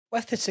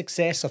With the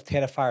success of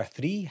Terrifier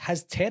 3,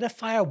 has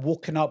Terrifier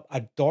woken up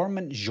a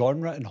dormant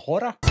genre in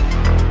horror?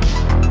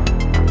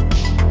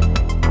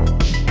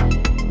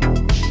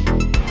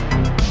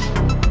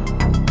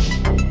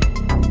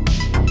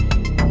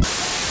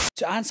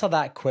 To answer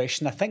that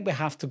question, I think we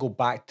have to go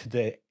back to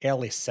the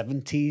early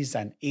 70s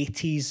and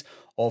 80s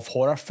of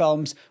horror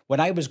films. When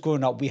I was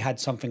growing up, we had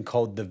something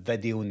called the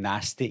video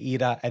nasty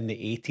era in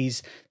the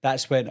 80s.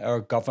 That's when our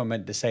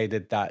government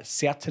decided that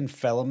certain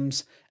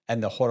films in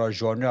the horror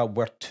genre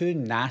were too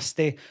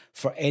nasty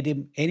for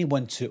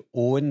anyone to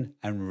own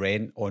and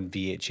rent on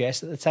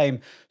VHS at the time.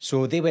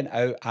 So they went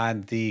out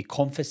and they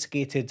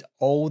confiscated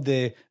all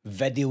the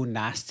video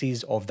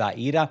nasties of that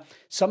era.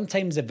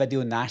 Sometimes the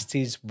video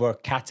nasties were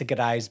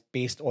categorized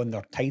based on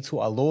their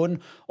title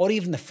alone or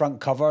even the front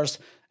covers.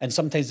 And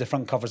sometimes the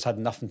front covers had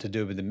nothing to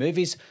do with the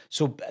movies.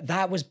 So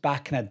that was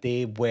back in a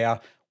day where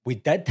we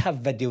did have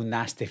video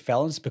nasty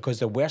films because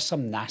there were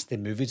some nasty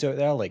movies out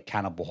there like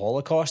Cannibal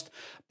Holocaust,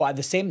 but at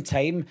the same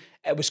time,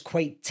 it was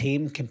quite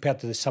tame compared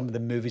to some of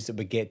the movies that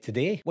we get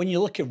today. When you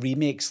look at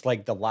remakes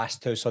like The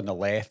Last House on the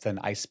Left and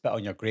I Spit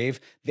on Your Grave,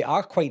 they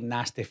are quite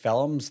nasty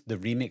films, the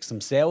remakes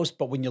themselves,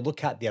 but when you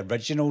look at the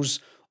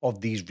originals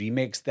of these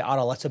remakes, they are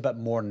a little bit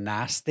more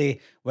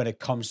nasty when it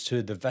comes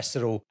to the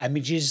visceral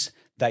images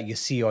that you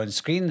see on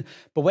screen.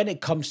 But when it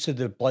comes to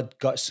the blood,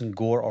 guts and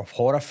gore of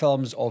horror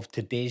films of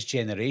today's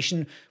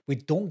generation, we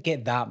don't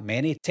get that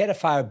many.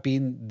 Terrifier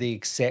being the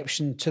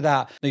exception to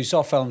that. Now you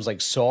saw films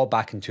like Saw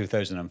back in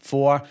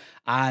 2004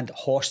 and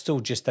Hostel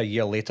just a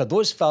year later.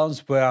 Those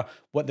films were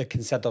what they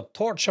considered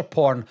torture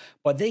porn,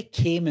 but they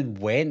came and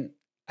went.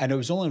 And it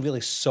was only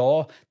really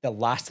Saw that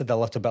lasted a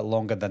little bit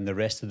longer than the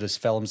rest of those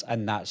films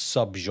in that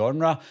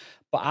subgenre.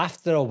 But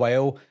after a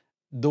while,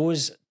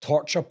 those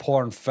torture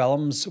porn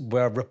films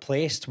were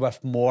replaced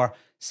with more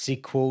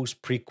sequels,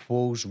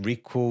 prequels,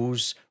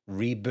 requels,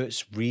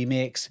 reboots,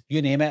 remakes,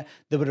 you name it.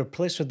 They were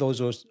replaced with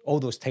all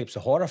those types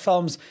of horror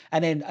films.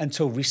 And then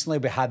until recently,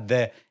 we had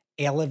the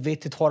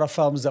elevated horror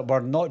films that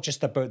were not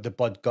just about the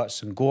blood,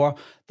 guts and gore.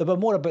 They were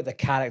more about the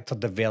character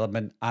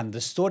development and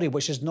the story,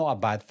 which is not a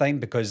bad thing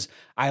because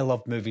I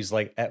love movies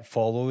like It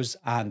Follows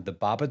and The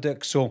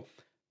Babadook. So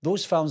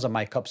those films are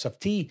my cups of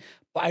tea.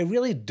 But I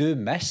really do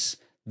miss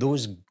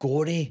those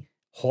gory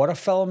horror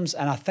films,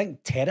 and I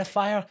think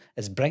Terrifier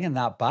is bringing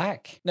that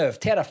back. Now, if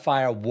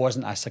Terrifier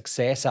wasn't a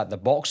success at the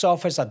box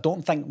office, I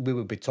don't think we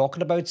would be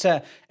talking about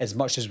it as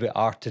much as we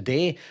are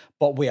today,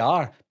 but we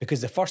are,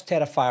 because the first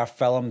Terrifier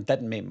film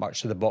didn't make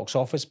much of the box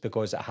office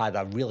because it had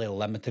a really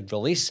limited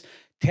release.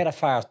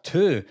 Terrifier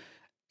 2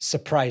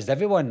 surprised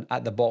everyone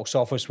at the box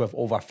office with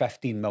over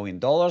 $15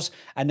 million.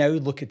 And now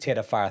look at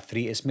Terrifier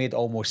 3, it's made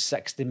almost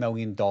 $60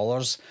 million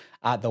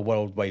at the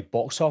worldwide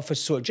box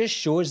office. So it just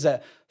shows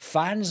that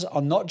fans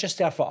are not just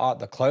there for Art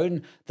the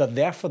Clown, they're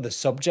there for the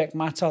subject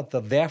matter,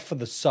 they're there for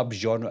the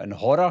subgenre in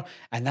horror,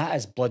 and that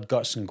is blood,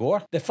 guts and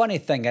gore. The funny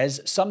thing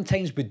is,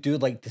 sometimes we do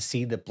like to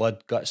see the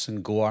blood, guts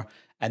and gore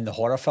in the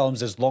horror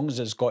films, as long as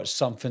it's got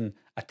something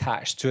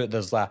attached to it.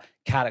 There's a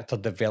character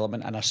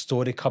development and a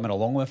story coming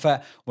along with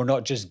it. We're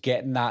not just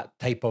getting that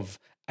type of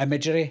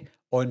imagery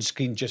on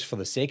screen just for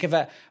the sake of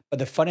it. But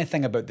the funny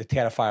thing about the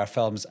Terrifier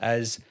films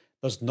is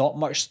there's not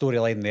much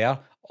storyline there,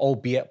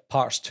 albeit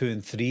parts 2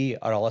 and 3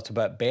 are a little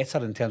bit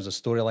better in terms of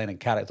storyline and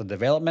character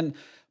development.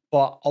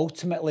 But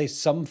ultimately,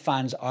 some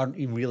fans aren't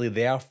really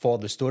there for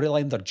the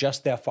storyline. They're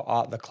just there for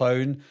Art the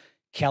Clown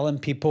killing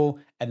people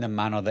in the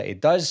manner that he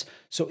does.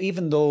 So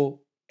even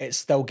though it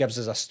still gives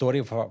us a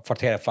story for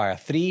Terrifier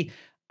 3,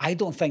 I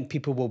don't think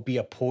people will be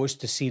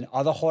opposed to seeing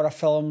other horror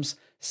films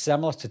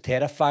similar to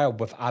Terrifier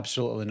with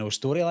absolutely no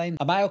storyline.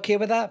 Am I okay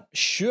with that?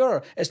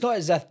 Sure. It's not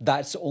as if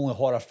that's the only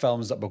horror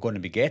films that we're going to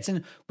be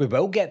getting. We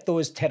will get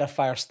those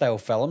Terrifier style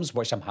films,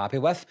 which I'm happy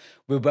with.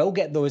 We will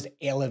get those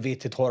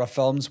elevated horror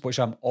films, which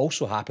I'm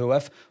also happy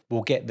with.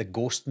 We'll get the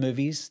ghost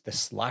movies, the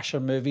slasher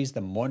movies, the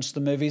monster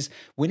movies.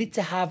 We need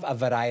to have a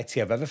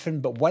variety of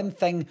everything. But one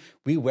thing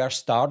we were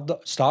starved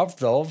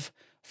of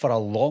for a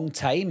long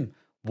time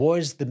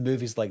was the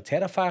movies like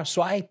Terrifier.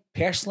 So I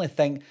personally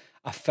think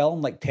a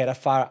film like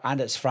Terrifier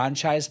and its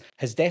franchise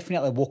has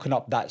definitely woken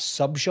up that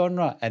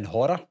subgenre in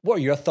horror. What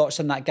are your thoughts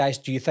on that, guys?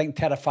 Do you think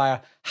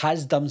Terrifier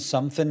has done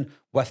something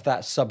with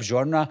that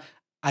subgenre?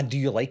 And do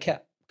you like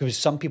it? Because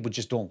some people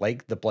just don't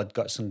like the blood,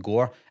 guts and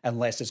gore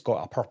unless it's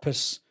got a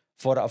purpose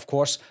for it, of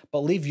course.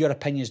 But leave your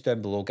opinions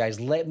down below, guys.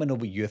 Let me know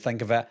what you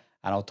think of it,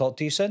 and I'll talk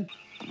to you soon.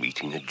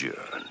 Meeting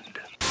adjourned.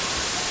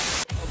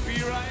 I'll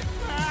be right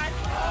back.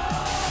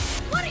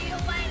 What are you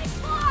waiting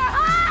for,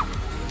 huh?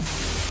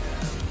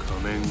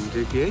 Coming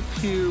to get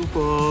you,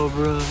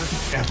 Barbara.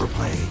 Ever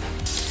played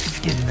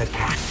in the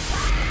cat?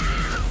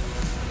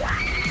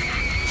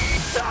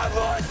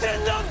 Someone's in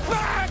the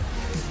back!